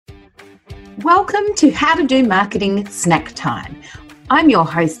Welcome to How to Do Marketing Snack Time. I'm your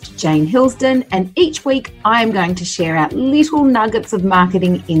host, Jane Hilsden, and each week I am going to share out little nuggets of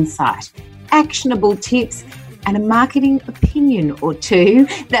marketing insight, actionable tips, and a marketing opinion or two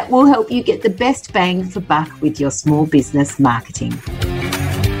that will help you get the best bang for buck with your small business marketing.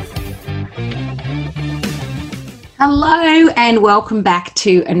 Hello and welcome back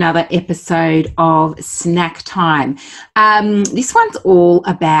to another episode of Snack Time. This one's all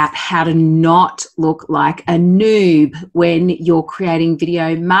about how to not look like a noob when you're creating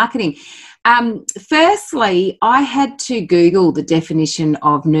video marketing. Firstly, I had to Google the definition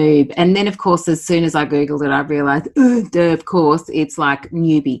of noob, and then of course as soon as I Googled it I realised, of course, it's like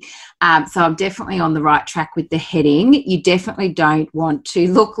newbie. So I'm definitely on the right track with the heading. You definitely don't want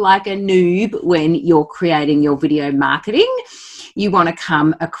to look like a noob when you're creating your video marketing. You want to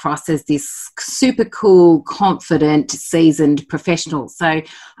come across as this super cool, confident, seasoned professional. So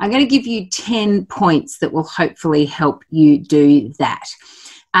I'm going to give you 10 points that will hopefully help you do that.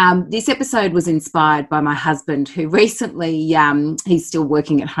 This episode was inspired by my husband, who recently, he's still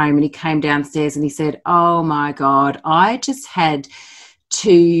working at home, and he came downstairs and he said, "Oh my God, I just had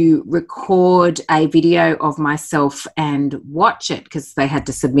to record a video of myself and watch it," because they had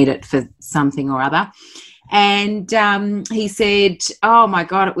to submit it for something or other. And he said, "Oh my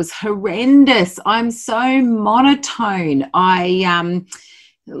God, it was horrendous. I'm so monotone. I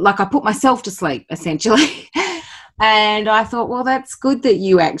put myself to sleep, essentially." And I thought, well, that's good that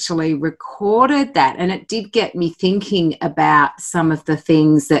you actually recorded that. And it did get me thinking about some of the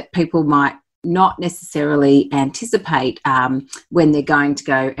things that people might not necessarily anticipate when they're going to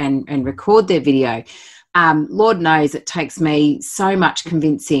go and record their video. Lord knows it takes me so much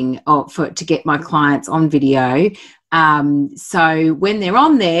convincing to get my clients on video. So when they're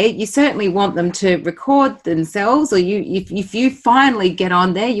on there, you certainly want them to record themselves, or if you finally get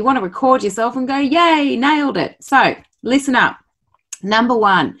on there, you want to record yourself and go, "Yay, nailed it." So listen up. Number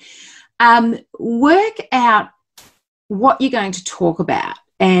one, work out what you're going to talk about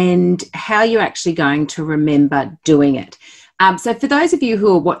and how you're actually going to remember doing it. So for those of you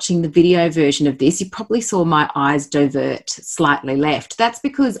who are watching the video version of this, you probably saw my eyes divert slightly left. That's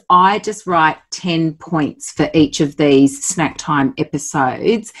because I just write 10 points for each of these snack time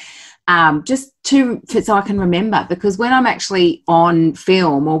episodes, so I can remember, because when I'm actually on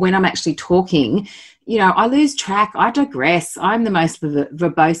film or when I'm actually talking, I lose track. I digress. I'm the most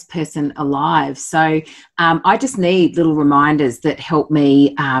verbose person alive. So I just need little reminders that help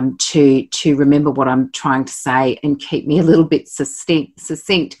me to remember what I'm trying to say and keep me a little bit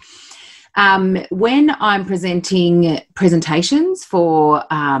succinct. When I'm presenting presentations for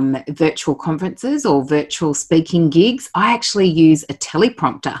virtual conferences or virtual speaking gigs, I actually use a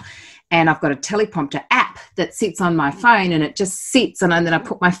teleprompter. And I've got a teleprompter app that sits on my phone, and it just sits, and then I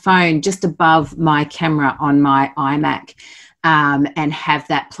put my phone just above my camera on my iMac and have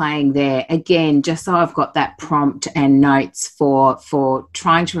that playing there. Again, just so I've got that prompt and notes for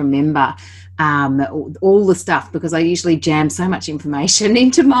trying to remember all the stuff, because I usually jam so much information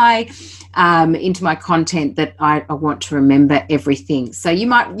into my content that I want to remember everything. So you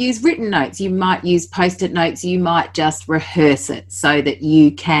might use written notes, you might use post-it notes, you might just rehearse it so that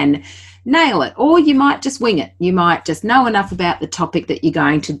you can nail it, or you might just wing it. You might just know enough about the topic that you're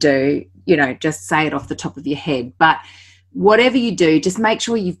going to do, just say it off the top of your head. But whatever you do, just make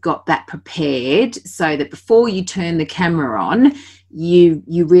sure you've got that prepared so that before you turn the camera on, you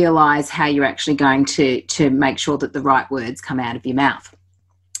realize how you're actually going to make sure that the right words come out of your mouth.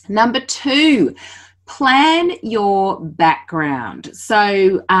 Number two, plan your background.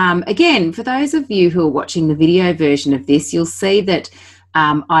 So again, for those of you who are watching the video version of this, you'll see that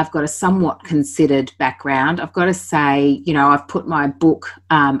I've got a somewhat considered background. I've got to say, I've put my book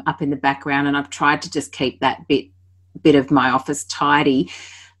up in the background, and I've tried to just keep that bit of my office tidy.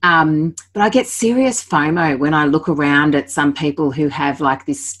 But I get serious FOMO when I look around at some people who have like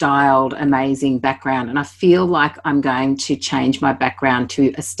this styled, amazing background, and I feel like I'm going to change my background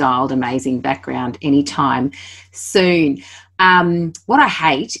to a styled, amazing background anytime soon. What I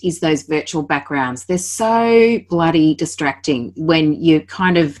hate is those virtual backgrounds. They're so bloody distracting when you're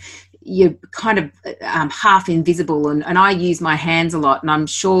kind of half invisible, and I use my hands a lot, and I'm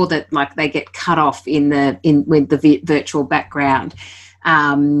sure that like they get cut off with the virtual background.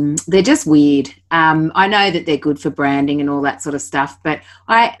 They're just weird. I know that they're good for branding and all that sort of stuff, but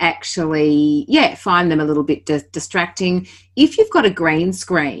I actually, find them a little bit distracting. If you've got a green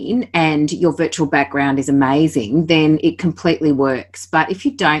screen and your virtual background is amazing, then it completely works. But if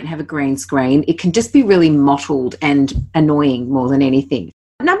you don't have a green screen, it can just be really mottled and annoying more than anything.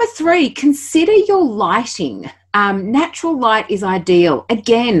 Number 3, consider your lighting. Natural light is ideal.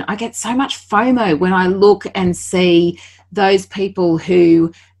 Again, I get so much FOMO when I look and see those people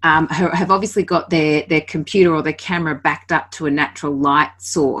who have obviously got their computer or their camera backed up to a natural light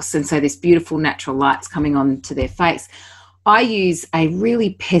source. And so this beautiful natural light's coming onto their face. I use a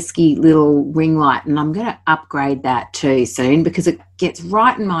really pesky little ring light, and I'm going to upgrade that too soon because it gets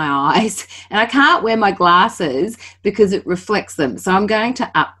right in my eyes and I can't wear my glasses because it reflects them. So I'm going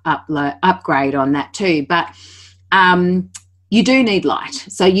to upgrade on that too. But you do need light.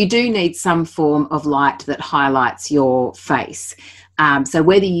 So you do need some form of light that highlights your face. So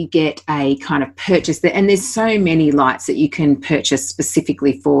whether you get a kind of purchase, and there's so many lights that you can purchase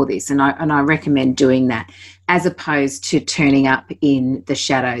specifically for this, and I recommend doing that as opposed to turning up in the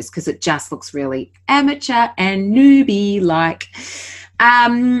shadows because it just looks really amateur and newbie-like.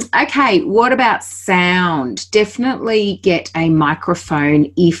 Okay, what about sound? Definitely get a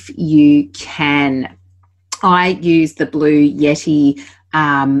microphone if you can. I use the Blue Yeti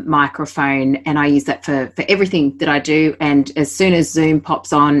microphone, and I use that for everything that I do, and as soon as Zoom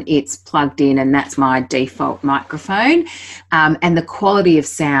pops on, it's plugged in, and that's my default microphone, and the quality of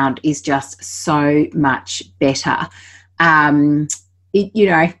sound is just so much better. That's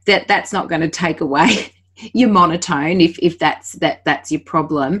not going to take away your monotone if that's your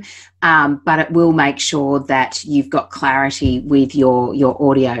problem, but it will make sure that you've got clarity with your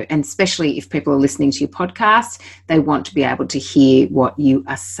audio, and especially if people are listening to your podcast, they want to be able to hear what you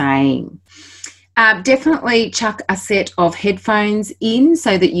are saying. Definitely chuck a set of headphones in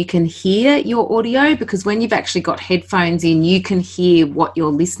so that you can hear your audio, because when you've actually got headphones in, you can hear what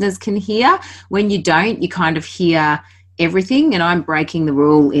your listeners can hear. When you don't, you kind of hear everything, and I'm breaking the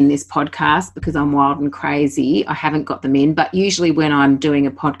rule in this podcast because I'm wild and crazy. I haven't got them in, but usually when I'm doing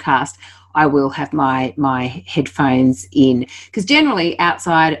a podcast, I will have my headphones in, because generally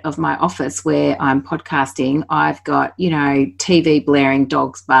outside of my office where I'm podcasting, I've got, TV blaring,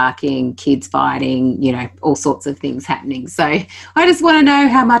 dogs barking, kids fighting, all sorts of things happening. So I just want to know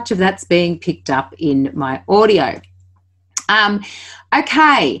how much of that's being picked up in my audio.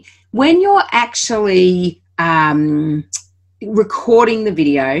 Okay, when you're actually recording the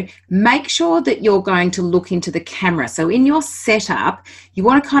video, make sure that you're going to look into the camera. So in your setup, you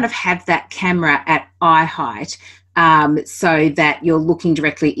want to kind of have that camera at eye height, so that you're looking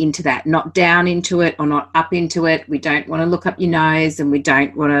directly into that, not down into it or not up into it. We don't want to look up your nose, and we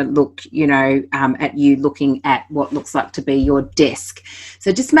don't want to look, at you looking at what looks like to be your desk.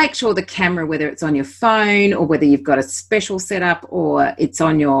 So just make sure the camera, whether it's on your phone or whether you've got a special setup or it's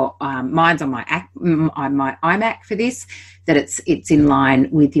on your, mine's on my iMac for this, that it's in line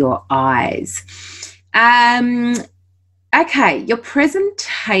with your eyes. Okay, your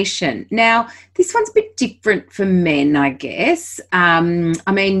presentation. Now, this one's a bit different for men, I guess.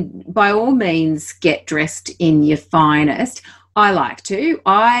 By all means, get dressed in your finest. I like to.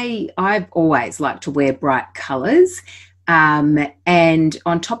 I've always liked to wear bright colours. And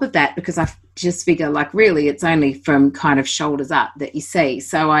on top of that, because I just figure, really, it's only from kind of shoulders up that you see.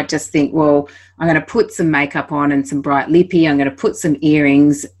 So I just think, well, I'm going to put some makeup on and some bright lippy. I'm going to put some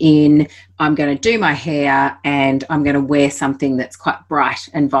earrings in. I'm going to do my hair, and I'm going to wear something that's quite bright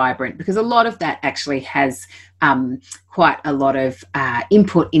and vibrant, because a lot of that actually has quite a lot of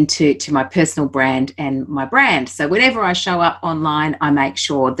input into my personal brand and my brand. So whenever I show up online, I make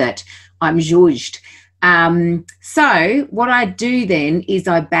sure that I'm zhuzhed. So what I do then is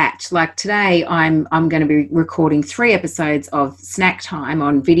I batch. Like today, I'm going to be recording 3 episodes of Snack Time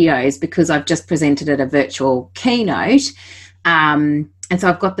on videos because I've just presented at a virtual keynote. And so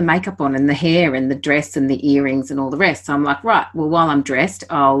I've got the makeup on and the hair and the dress and the earrings and all the rest. So I'm like, right, well, while I'm dressed,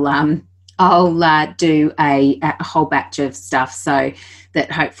 I'll do a whole batch of stuff so that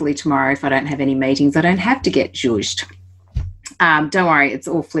hopefully tomorrow, if I don't have any meetings, I don't have to get zhuzhed. Don't worry, it's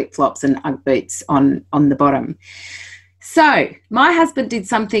all flip-flops and Ugg boots on the bottom. So my husband did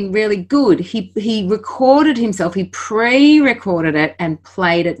something really good. He recorded himself. He pre-recorded it and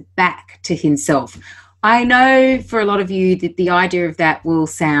played it back to himself. I know for a lot of you that the idea of that will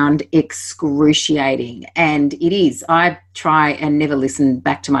sound excruciating, and it is. I try and never listen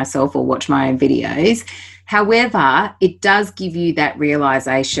back to myself or watch my own videos. However, it does give you that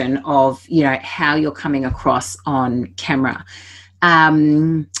realization of, how you're coming across on camera.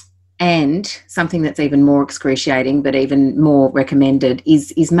 And something that's even more excruciating, but even more recommended,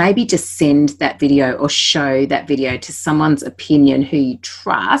 is maybe just send that video or show that video to someone's opinion who you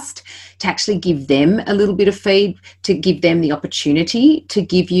trust, to actually give them a little bit of to give them the opportunity to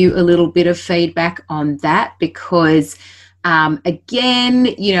give you a little bit of feedback on that. Because, again,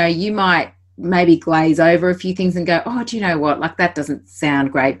 you might maybe glaze over a few things and go, oh, do you know what? Like, that doesn't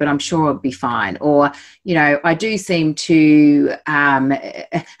sound great, but I'm sure it'll be fine. Or, you know, I do seem to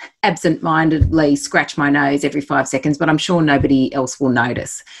absent-mindedly scratch my nose every 5 seconds, but I'm sure nobody else will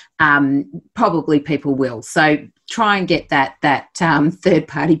notice. Probably people will. So try and get that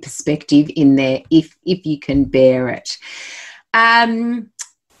third-party perspective in there if you can bear it. And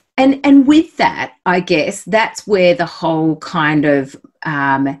with that, I guess that's where the whole kind of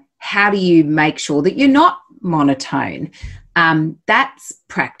how do you make sure that you're not monotone? That's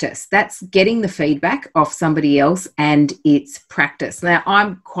practice. That's getting the feedback off somebody else, and it's practice. Now,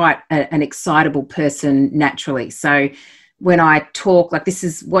 I'm quite an excitable person naturally. So when I talk, like, this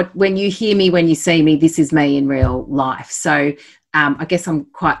is when you hear me, when you see me, this is me in real life. So I guess I'm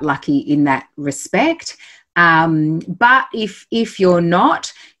quite lucky in that respect. But if you're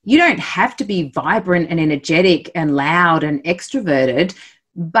not, you don't have to be vibrant and energetic and loud and extroverted,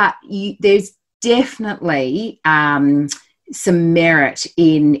 but there's definitely some merit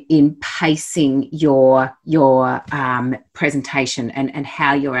in pacing your presentation and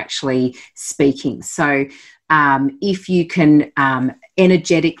how you're actually speaking. So if you can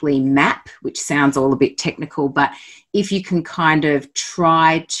energetically map, which sounds all a bit technical, but if you can kind of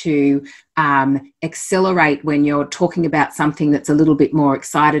try to accelerate when you're talking about something that's a little bit more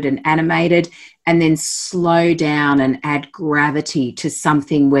excited and animated, and then slow down and add gravity to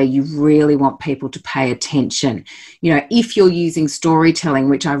something where you really want people to pay attention. You know, if you're using storytelling,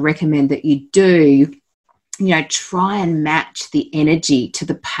 which I recommend that you do, you know, try and match the energy to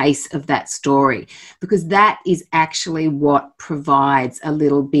the pace of that story, because that is actually what provides a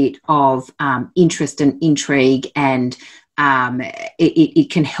little bit of interest and intrigue, and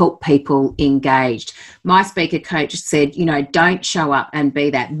it can help people engaged. My speaker coach said, you know, don't show up and be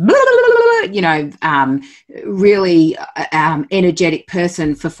that, you know, really energetic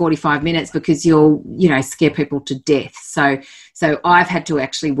person for 45 minutes, because you'll, you know, scare people to death. So I've had to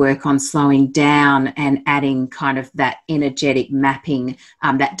actually work on slowing down and adding kind of that energetic mapping,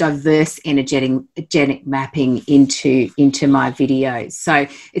 that diverse energetic mapping into my videos. So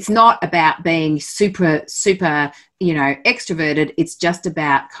it's not about being super, you know, extroverted. It's just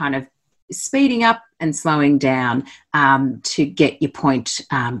about kind of speeding up and slowing down to get your point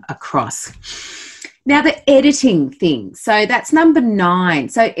across. Now, the editing thing. So that's number 9.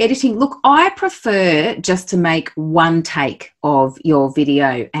 So editing. Look, I prefer just to make one take of your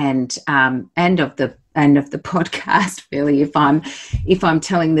video and of the podcast, really, if I'm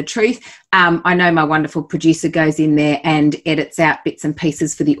telling the truth. I know my wonderful producer goes in there and edits out bits and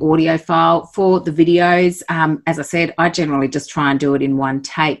pieces for the audio file. For the videos, as I said, I generally just try and do it in one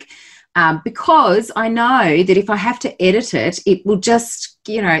take. Because I know that if I have to edit it, it will just,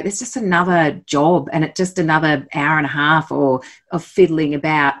 you know, there's just another job, and it's just another hour and a half of fiddling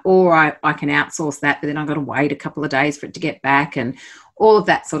about, or I can outsource that, but then I've got to wait a couple of days for it to get back and all of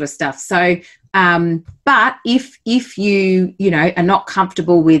that sort of stuff. So, but if you know, are not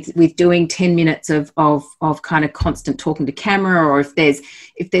comfortable with doing 10 minutes of kind of constant talking to camera, or if there's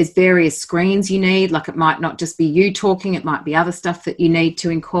various screens you need, like it might not just be you talking, it might be other stuff that you need to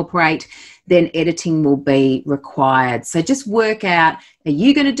incorporate, then editing will be required. So just work out, are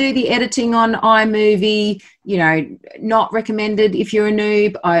you going to do the editing on iMovie? You know, not recommended if you're a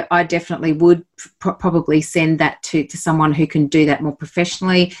noob. I definitely would probably send that to someone who can do that more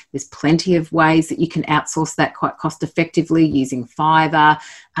professionally. There's plenty of ways that you can outsource that quite cost effectively using Fiverr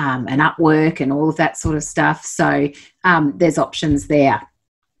and Upwork and all of that sort of stuff. So there's options there.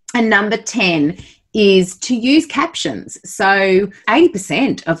 And number 10 is to use captions. So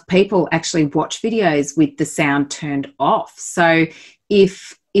 80% of people actually watch videos with the sound turned off. So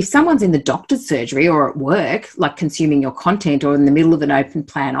if someone's in the doctor's surgery or at work, like consuming your content, or in the middle of an open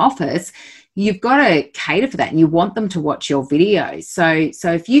plan office, you've got to cater for that, and you want them to watch your videos.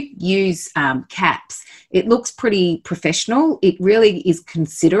 So if you use caps, it looks pretty professional. It really is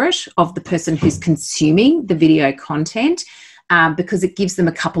considerate of the person who's consuming the video content, because it gives them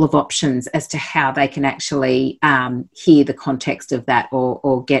a couple of options as to how they can actually hear the context of that,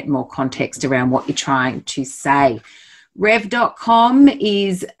 or get more context around what you're trying to say. Rev.com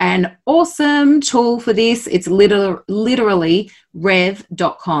is an awesome tool for this. It's literally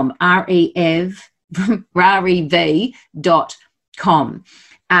rev.com, rev.com.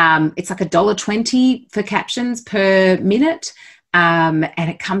 It's like $1.20 for captions per minute. And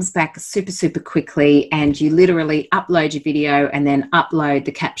it comes back super quickly, and you literally upload your video and then upload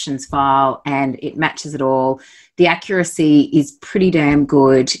the captions file, and it matches it all. The accuracy is pretty damn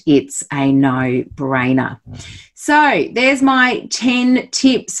good. It's a no-brainer. So there's my 10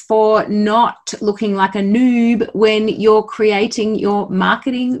 tips for not looking like a noob when you're creating your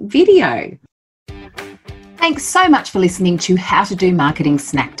marketing video. Thanks so much for listening to How to Do Marketing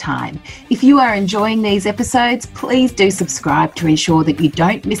Snack Time. If you are enjoying these episodes, please do subscribe to ensure that you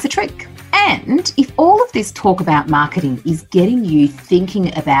don't miss a trick. And if all of this talk about marketing is getting you thinking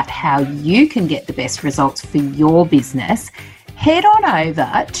about how you can get the best results for your business, head on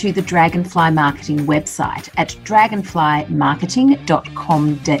over to the Dragonfly Marketing website at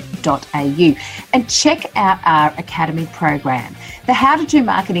dragonflymarketing.com.au and check out our Academy program. The How to Do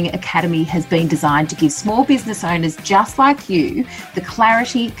Marketing Academy has been designed to give small business owners just like you the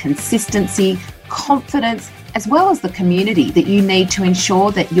clarity, consistency, confidence, as well as the community that you need to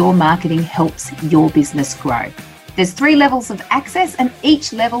ensure that your marketing helps your business grow. There's 3 levels of access and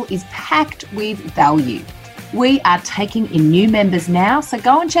each level is packed with value. We are taking in new members now, so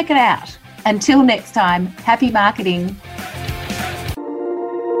go and check it out. Until next time, happy marketing.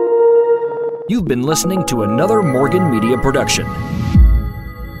 You've been listening to another Morgan Media production.